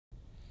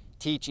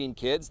teaching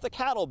kids the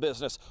cattle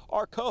business.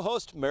 Our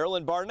co-host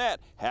Marylyn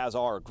Barnett has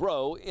our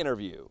Grow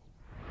interview.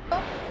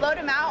 Load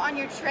them out on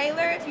your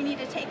trailer if you need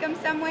to take them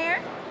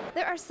somewhere.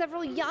 There are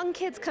several young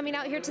kids coming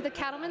out here to the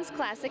Cattlemen's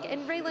Classic.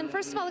 And Marylyn,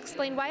 first of all,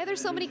 explain, why are there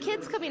so many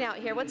kids coming out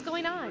here? What's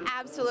going on?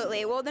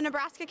 Absolutely. Well, the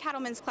Nebraska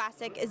Cattlemen's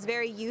Classic is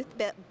very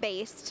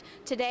youth-based.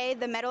 Today,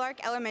 the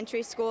Meadowlark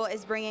Elementary School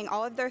is bringing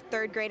all of their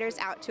third graders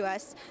out to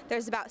us.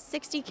 There's about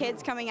 60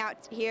 kids coming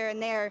out here,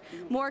 and they're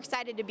more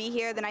excited to be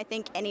here than I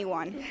think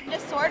anyone.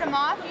 Just sort them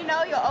off, you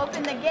know, you'll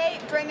open the gate,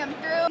 bring them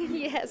through.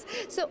 Yes.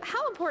 So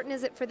how important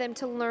is it for them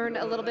to learn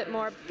a little bit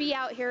more, be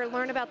out here,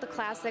 learn about the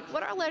Classic?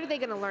 What are they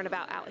going to learn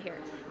about out here?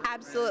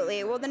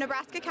 Absolutely. Well, the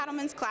Nebraska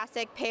Cattlemen's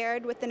Classic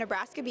paired with the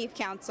Nebraska Beef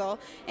Council,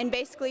 and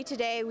basically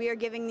today we are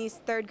giving these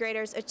third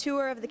graders a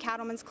tour of the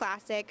Cattlemen's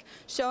Classic,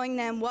 showing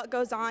them what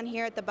goes on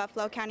here at the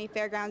Buffalo County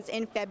Fairgrounds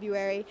in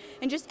February,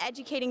 and just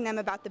educating them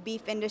about the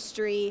beef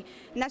industry,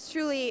 and that's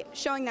truly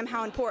showing them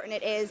how important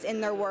it is in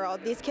their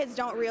world. These kids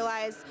don't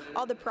realize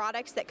all the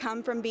products that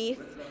come from beef,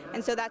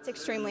 and so that's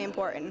extremely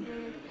important.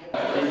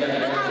 Look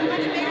how much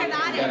bigger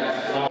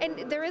that is.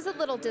 And there is a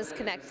little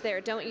disconnect there,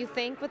 don't you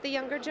think, with the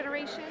younger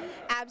generation?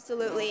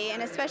 Absolutely,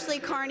 and especially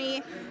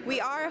Kearney. We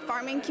are a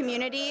farming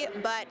community,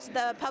 but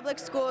the public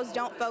schools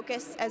don't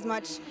focus as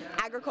much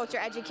agriculture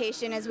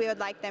education as we would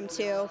like them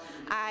to.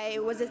 I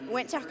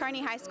went to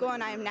Kearney High School,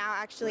 and I am now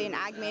actually an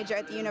ag major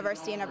at the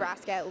University of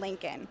Nebraska at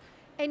Lincoln.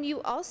 And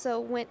you also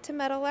went to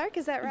Meadowlark,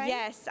 is that right?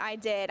 Yes, I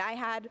did. I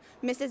had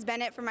Mrs.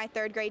 Bennett for my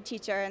third grade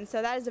teacher, and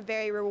so that is a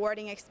very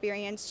rewarding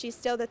experience. She's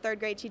still the third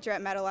grade teacher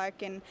at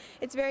Meadowlark, and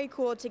it's very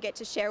cool to get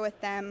to share with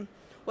them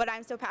what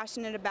I'm so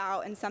passionate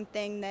about and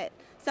something that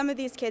some of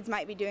these kids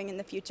might be doing in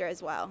the future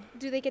as well.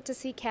 Do they get to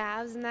see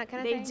calves and that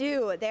kind of thing? They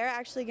do. They're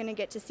actually going to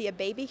get to see a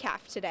baby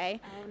calf today.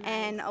 Oh, nice.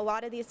 And a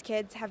lot of these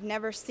kids have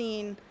never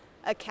seen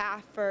a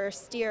calf or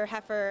steer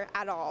heifer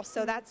at all.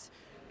 So that's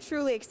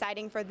truly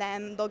exciting for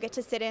them. They'll get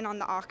to sit in on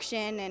the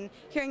auction, and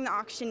hearing the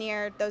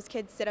auctioneer, those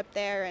kids sit up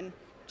there and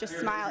just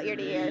smile ear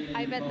to ear.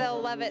 I bet they'll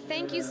love it.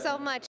 Thank you so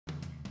much.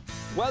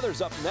 Weather's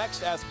up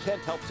next as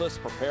Kent helps us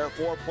prepare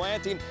for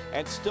planting,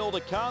 and still to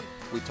come,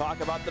 we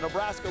talk about the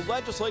Nebraska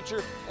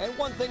legislature and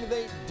one thing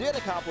they did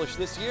accomplish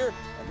this year,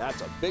 and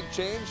that's a big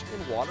change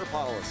in water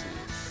policy.